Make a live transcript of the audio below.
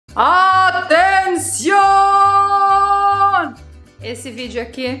Atenção! Esse vídeo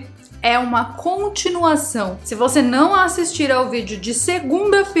aqui é uma continuação. Se você não assistir ao vídeo de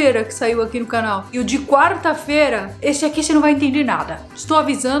segunda-feira que saiu aqui no canal e o de quarta-feira, esse aqui você não vai entender nada. Estou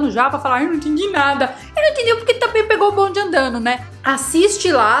avisando já pra falar, eu não entendi nada. Eu não entendi porque também pegou o bonde andando, né?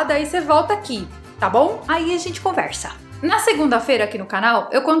 Assiste lá, daí você volta aqui, tá bom? Aí a gente conversa. Na segunda-feira aqui no canal,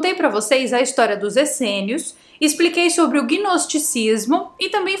 eu contei pra vocês a história dos essênios, expliquei sobre o gnosticismo e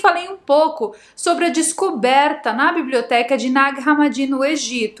também falei um pouco sobre a descoberta na biblioteca de Nag Hammadi no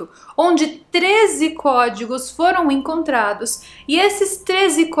Egito, onde 13 códigos foram encontrados e esses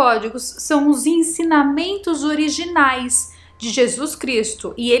 13 códigos são os ensinamentos originais de Jesus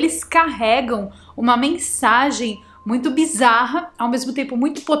Cristo e eles carregam uma mensagem muito bizarra, ao mesmo tempo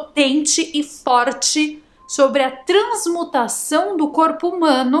muito potente e forte sobre a transmutação do corpo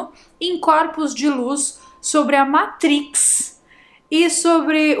humano em corpos de luz, sobre a Matrix e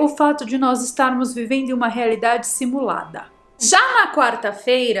sobre o fato de nós estarmos vivendo em uma realidade simulada. Já na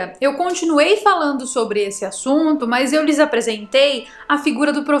quarta-feira, eu continuei falando sobre esse assunto, mas eu lhes apresentei a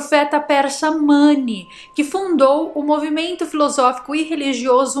figura do profeta persa Mani, que fundou o movimento filosófico e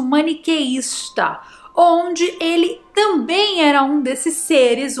religioso maniqueísta, onde ele também era um desses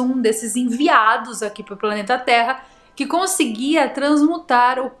seres, um desses enviados aqui para o planeta Terra, que conseguia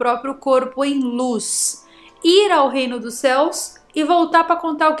transmutar o próprio corpo em luz, ir ao reino dos céus e voltar para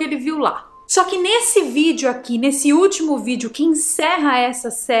contar o que ele viu lá. Só que nesse vídeo aqui, nesse último vídeo que encerra essa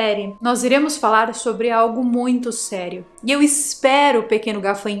série, nós iremos falar sobre algo muito sério. E eu espero, pequeno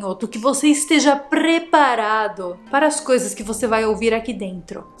gafanhoto, que você esteja preparado para as coisas que você vai ouvir aqui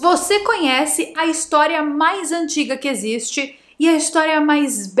dentro. Você conhece a história mais antiga que existe e a história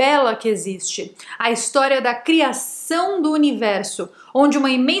mais bela que existe, a história da criação do universo, onde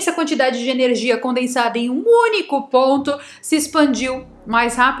uma imensa quantidade de energia condensada em um único ponto se expandiu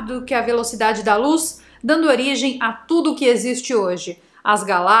mais rápido que a velocidade da luz, dando origem a tudo o que existe hoje, as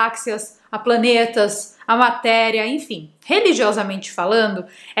galáxias, a planetas, a matéria, enfim. Religiosamente falando,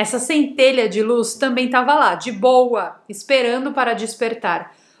 essa centelha de luz também estava lá, de boa, esperando para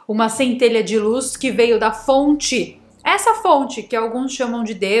despertar. Uma centelha de luz que veio da fonte. Essa fonte que alguns chamam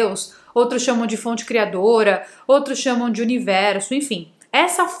de Deus, outros chamam de fonte criadora, outros chamam de universo, enfim.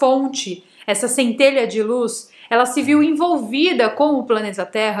 Essa fonte, essa centelha de luz, ela se viu envolvida com o planeta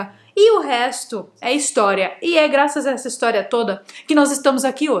Terra e o resto é história. E é graças a essa história toda que nós estamos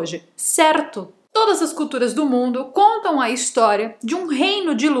aqui hoje, certo? Todas as culturas do mundo contam a história de um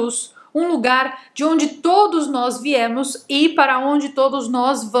reino de luz, um lugar de onde todos nós viemos e para onde todos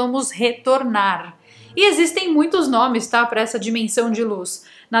nós vamos retornar. E existem muitos nomes, tá, para essa dimensão de luz.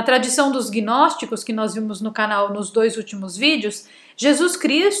 Na tradição dos gnósticos, que nós vimos no canal nos 2 últimos vídeos, Jesus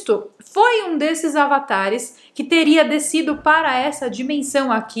Cristo foi um desses avatares que teria descido para essa dimensão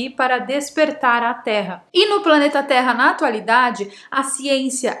aqui para despertar a Terra. E no planeta Terra, na atualidade, a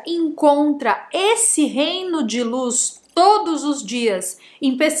ciência encontra esse reino de luz todos os dias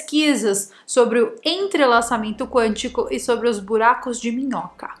em pesquisas sobre o entrelaçamento quântico e sobre os buracos de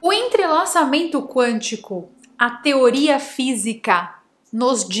minhoca. O entrelaçamento quântico, a teoria física,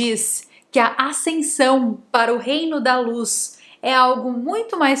 nos diz que a ascensão para o reino da luz é algo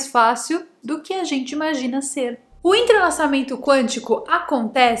muito mais fácil do que a gente imagina ser. O entrelaçamento quântico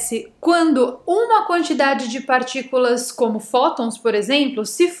acontece quando uma quantidade de partículas, como fótons, por exemplo,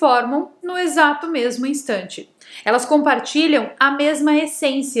 se formam no exato mesmo instante. Elas compartilham a mesma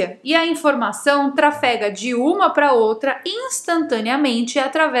essência e a informação trafega de uma para outra instantaneamente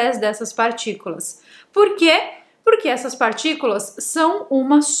através dessas partículas. Por quê? Porque essas partículas são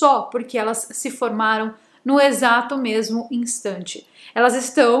uma só, porque elas se formaram no exato mesmo instante. Elas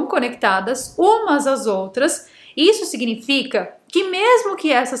estão conectadas umas às outras. Isso significa que mesmo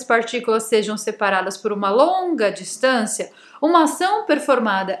que essas partículas sejam separadas por uma longa distância, uma ação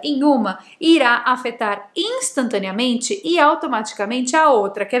performada em uma irá afetar instantaneamente e automaticamente a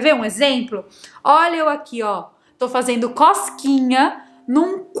outra. Quer ver um exemplo? Olha eu aqui, ó. Tô fazendo cosquinha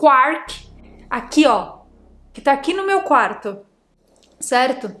num quark aqui, ó, que tá aqui no meu quarto,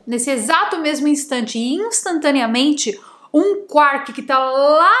 certo? Nesse exato mesmo instante e instantaneamente, um quark que tá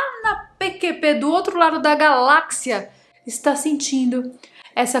lá na PQP do outro lado da galáxia está sentindo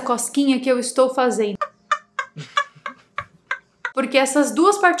essa cosquinha que eu estou fazendo. Porque essas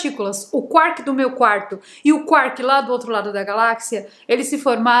duas partículas, o quark do meu quarto e o quark lá do outro lado da galáxia, eles se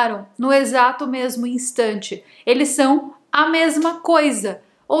formaram no exato mesmo instante. Eles são a mesma coisa.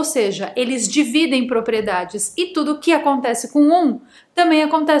 Ou seja, eles dividem propriedades e tudo que acontece com um também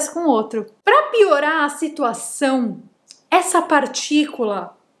acontece com o outro. Para piorar a situação, essa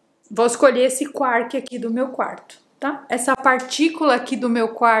partícula, vou escolher esse quark aqui do meu quarto. tá? Essa partícula aqui do meu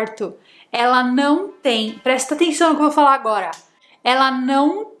quarto, ela não tem, presta atenção no que eu vou falar agora, ela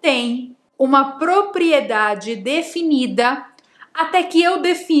não tem uma propriedade definida até que eu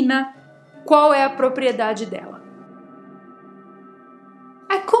defina qual é a propriedade dela.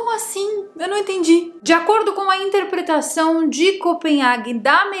 Como assim? Eu não entendi. De acordo com a interpretação de Copenhague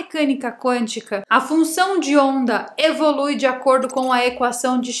da mecânica quântica, a função de onda evolui de acordo com a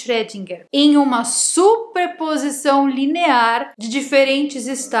equação de Schrödinger, em uma superposição linear de diferentes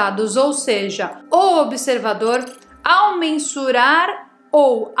estados, ou seja, o observador, ao mensurar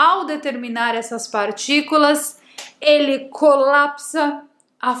ou ao determinar essas partículas, ele colapsa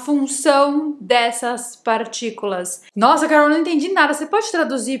a função dessas partículas. Nossa, Carol, não entendi nada. Você pode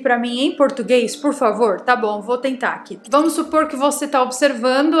traduzir para mim em português, por favor? Tá bom, vou tentar aqui. Vamos supor que você está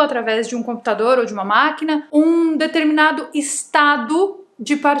observando, através de um computador ou de uma máquina, um determinado estado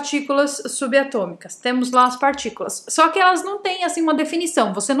de partículas subatômicas. Temos lá as partículas. Só que elas não têm, assim, uma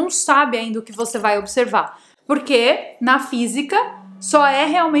definição. Você não sabe ainda o que você vai observar. Porque, na física, só é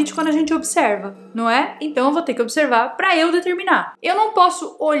realmente quando a gente observa, não é? Então eu vou ter que observar para eu determinar. Eu não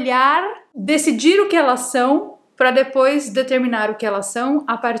posso olhar, decidir o que elas são, para depois determinar o que elas são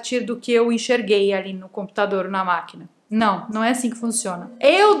a partir do que eu enxerguei ali no computador ou na máquina. Não, não é assim que funciona.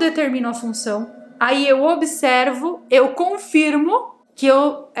 Eu determino a função, aí eu observo, eu confirmo que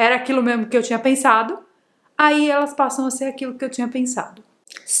era aquilo mesmo que eu tinha pensado, aí elas passam a ser aquilo que eu tinha pensado.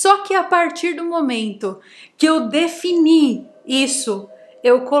 Só que a partir do momento que eu defini isso,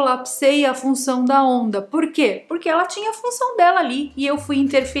 eu colapsei a função da onda. Por quê? Porque ela tinha a função dela ali e eu fui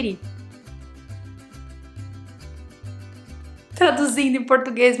interferir. Traduzindo em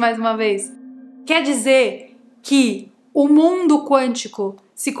português mais uma vez. Quer dizer que o mundo quântico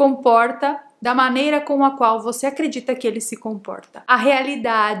se comporta da maneira com a qual você acredita que ele se comporta. A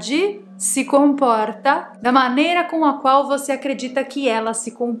realidade se comporta da maneira com a qual você acredita que ela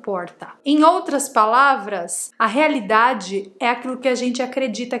se comporta. Em outras palavras, a realidade é aquilo que a gente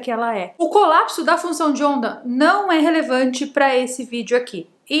acredita que ela é. O colapso da função de onda não é relevante para esse vídeo aqui.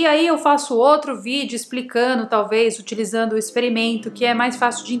 E aí eu faço outro vídeo explicando, talvez, utilizando o experimento, que é mais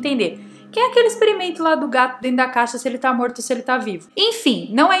fácil de entender. Que é aquele experimento lá do gato dentro da caixa, se ele tá morto ou se ele tá vivo. Enfim,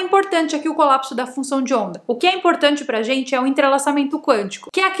 não é importante aqui o colapso da função de onda. O que é importante pra gente é o entrelaçamento quântico,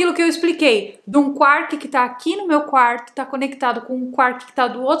 que é aquilo que eu expliquei, de um quark que tá aqui no meu quarto, tá conectado com um quark que tá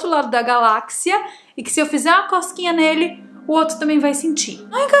do outro lado da galáxia, e que se eu fizer uma cosquinha nele, o outro também vai sentir.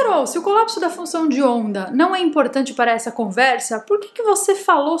 Ai, Carol, se o colapso da função de onda não é importante para essa conversa, por que você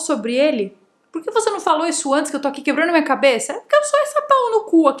falou sobre ele? Por que você não falou isso antes que eu tô aqui quebrando minha cabeça? É porque eu sou essa pau no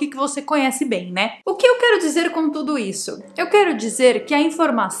cu aqui que você conhece bem, né? O que eu quero dizer com tudo isso? Eu quero dizer que a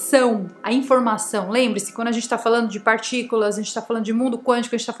informação, lembre-se, quando a gente tá falando de partículas, a gente tá falando de mundo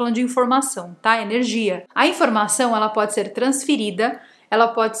quântico, a gente tá falando de informação, tá? Energia. A informação, ela pode ser transferida, ela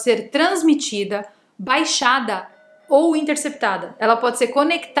pode ser transmitida, baixada ou interceptada. Ela pode ser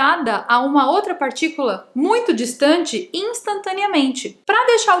conectada a uma outra partícula muito distante instantaneamente. Para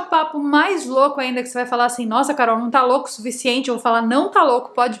deixar o papo mais louco ainda, que você vai falar assim, nossa, Carol, não tá louco o suficiente, eu vou falar, não tá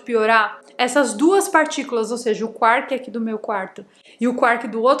louco, pode piorar. Essas duas partículas, ou seja, o quark aqui do meu quarto e o quark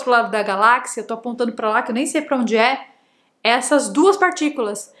do outro lado da galáxia, eu tô apontando para lá que eu nem sei para onde é, essas duas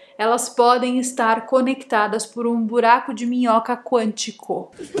partículas, elas podem estar conectadas por um buraco de minhoca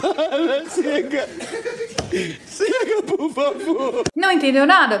quântico. Chega! Chega, por favor! Não entendeu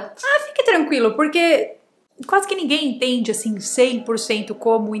nada? Ah, fique tranquilo, porque quase que ninguém entende, assim, 100%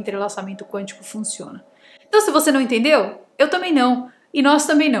 como o entrelaçamento quântico funciona. Então, se você não entendeu, eu também não, e nós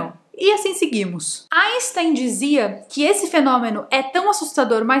também não. E assim seguimos. Einstein dizia que esse fenômeno é tão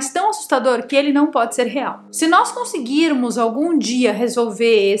assustador, mas tão assustador, que ele não pode ser real. Se nós conseguirmos algum dia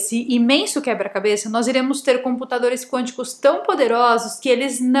resolver esse imenso quebra-cabeça, nós iremos ter computadores quânticos tão poderosos que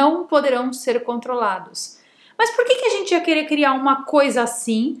eles não poderão ser controlados. Mas por que a gente ia querer criar uma coisa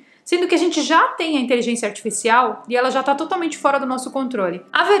assim, sendo que a gente já tem a inteligência artificial e ela já está totalmente fora do nosso controle?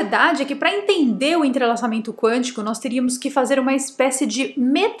 A verdade é que para entender o entrelaçamento quântico, nós teríamos que fazer uma espécie de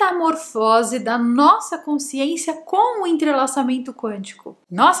metamorfose da nossa consciência com o entrelaçamento quântico.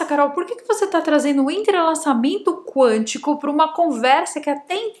 Nossa, Carol, por que você está trazendo o entrelaçamento quântico para uma conversa que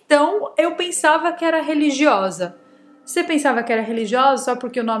até então eu pensava que era religiosa? Você pensava que era religiosa só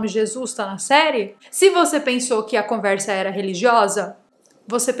porque o nome Jesus está na série? Se você pensou que a conversa era religiosa,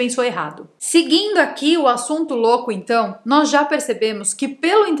 você pensou errado. Seguindo aqui o assunto louco, então, nós já percebemos que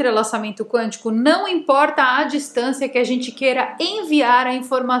pelo entrelaçamento quântico não importa a distância que a gente queira enviar a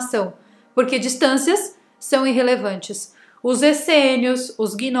informação, porque distâncias são irrelevantes. Os essênios,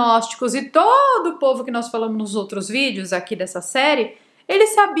 os gnósticos e todo o povo que nós falamos nos outros vídeos aqui dessa série,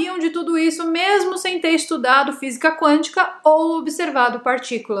 Eles sabiam de tudo isso mesmo sem ter estudado física quântica ou observado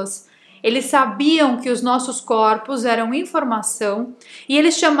partículas. Eles sabiam que os nossos corpos eram informação e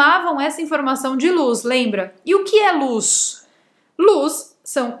eles chamavam essa informação de luz, lembra? E o que é luz? Luz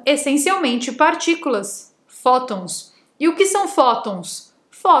são essencialmente partículas, fótons. E o que são fótons?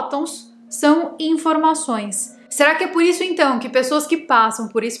 Fótons são informações. Será que é por isso então que pessoas que passam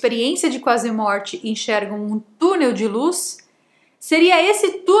por experiência de quase morte enxergam um túnel de luz? Seria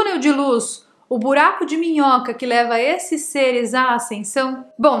esse túnel de luz o buraco de minhoca que leva esses seres à ascensão?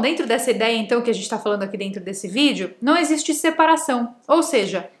 Bom, dentro dessa ideia então que a gente está falando aqui dentro desse vídeo, não existe separação. Ou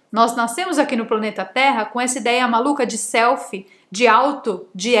seja, nós nascemos aqui no planeta Terra com essa ideia maluca de self, de auto,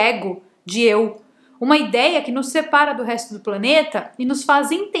 de ego, de eu. Uma ideia que nos separa do resto do planeta e nos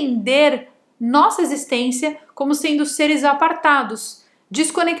faz entender nossa existência como sendo seres apartados,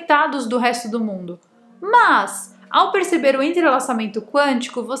 desconectados do resto do mundo. Mas, ao perceber o entrelaçamento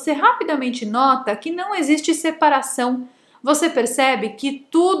quântico, você rapidamente nota que não existe separação. Você percebe que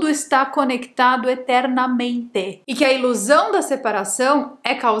tudo está conectado eternamente e que a ilusão da separação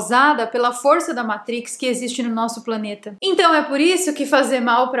é causada pela força da Matrix que existe no nosso planeta. Então é por isso que fazer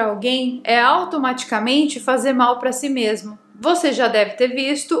mal para alguém é automaticamente fazer mal para si mesmo. Você já deve ter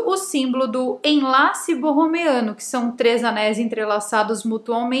visto o símbolo do enlace borromeano, que são 3 anéis entrelaçados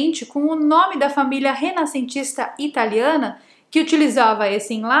mutuamente com o nome da família renascentista italiana que utilizava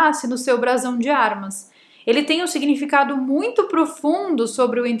esse enlace no seu brasão de armas. Ele tem um significado muito profundo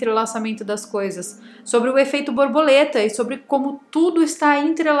sobre o entrelaçamento das coisas, sobre o efeito borboleta e sobre como tudo está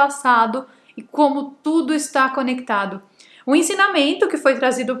entrelaçado e como tudo está conectado. Um ensinamento que foi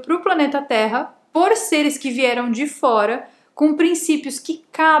trazido para o planeta Terra por seres que vieram de fora, com princípios que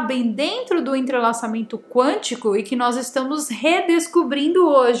cabem dentro do entrelaçamento quântico e que nós estamos redescobrindo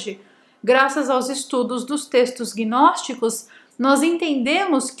hoje. Graças aos estudos dos textos gnósticos, nós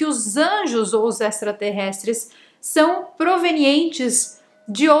entendemos que os anjos ou os extraterrestres são provenientes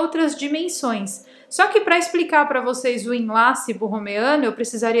de outras dimensões. Só que para explicar para vocês o enlace borromeano, eu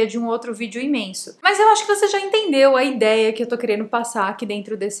precisaria de um outro vídeo imenso. Mas eu acho que você já entendeu a ideia que eu tô querendo passar aqui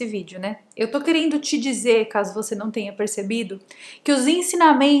dentro desse vídeo, né? Eu tô querendo te dizer, caso você não tenha percebido, que os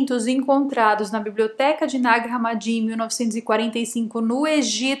ensinamentos encontrados na biblioteca de Nag Hammadi em 1945 no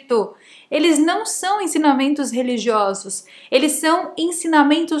Egito, eles não são ensinamentos religiosos, eles são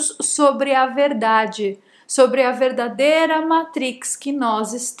ensinamentos sobre a verdade, sobre a verdadeira Matrix que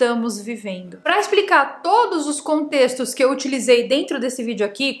nós estamos vivendo. Para explicar todos os contextos que eu utilizei dentro desse vídeo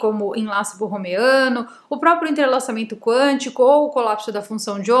aqui, como enlace borromeano, o próprio entrelaçamento quântico ou o colapso da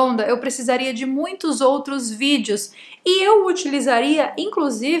função de onda, eu precisaria de muitos outros vídeos e eu utilizaria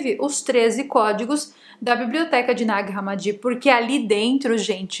inclusive os 13 códigos da biblioteca de Nag Hammadi, porque ali dentro,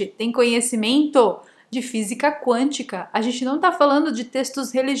 gente, tem conhecimento de física quântica. A gente não está falando de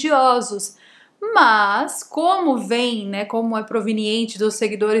textos religiosos. Mas, como vem, né, como é proveniente dos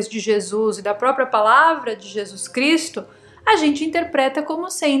seguidores de Jesus e da própria palavra de Jesus Cristo, a gente interpreta como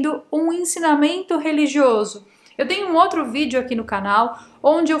sendo um ensinamento religioso. Eu tenho um outro vídeo aqui no canal,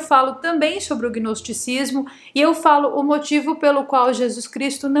 onde eu falo também sobre o gnosticismo e eu falo o motivo pelo qual Jesus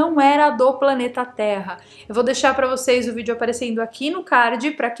Cristo não era do planeta Terra. Eu vou deixar para vocês o vídeo aparecendo aqui no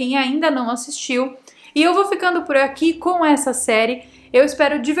card, para quem ainda não assistiu. E eu vou ficando por aqui com essa série. Eu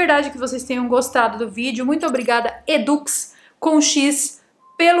espero de verdade que vocês tenham gostado do vídeo. Muito obrigada, Edux, com X,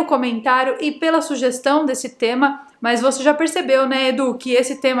 pelo comentário e pela sugestão desse tema. Mas você já percebeu, né, Edu, que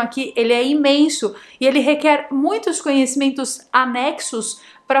esse tema aqui, ele é imenso e ele requer muitos conhecimentos anexos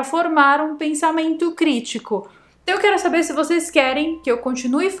para formar um pensamento crítico. Então eu quero saber se vocês querem que eu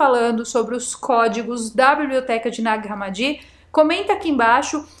continue falando sobre os códigos da biblioteca de Nag Hammadi. Comenta aqui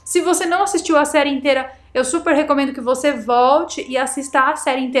embaixo. Se você não assistiu a série inteira, eu super recomendo que você volte e assista a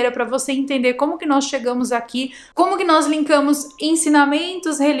série inteira para você entender como que nós chegamos aqui, como que nós linkamos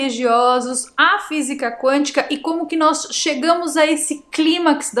ensinamentos religiosos à física quântica e como que nós chegamos a esse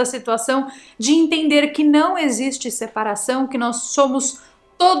clímax da situação de entender que não existe separação, que nós somos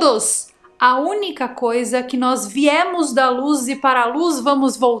todos a única coisa, que nós viemos da luz e para a luz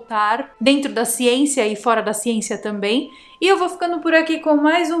vamos voltar, dentro da ciência e fora da ciência também. E eu vou ficando por aqui com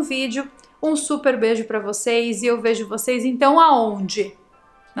mais um vídeo. Um super beijo para vocês e eu vejo vocês então aonde?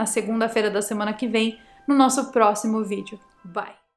 Na segunda-feira da semana que vem, no nosso próximo vídeo. Bye!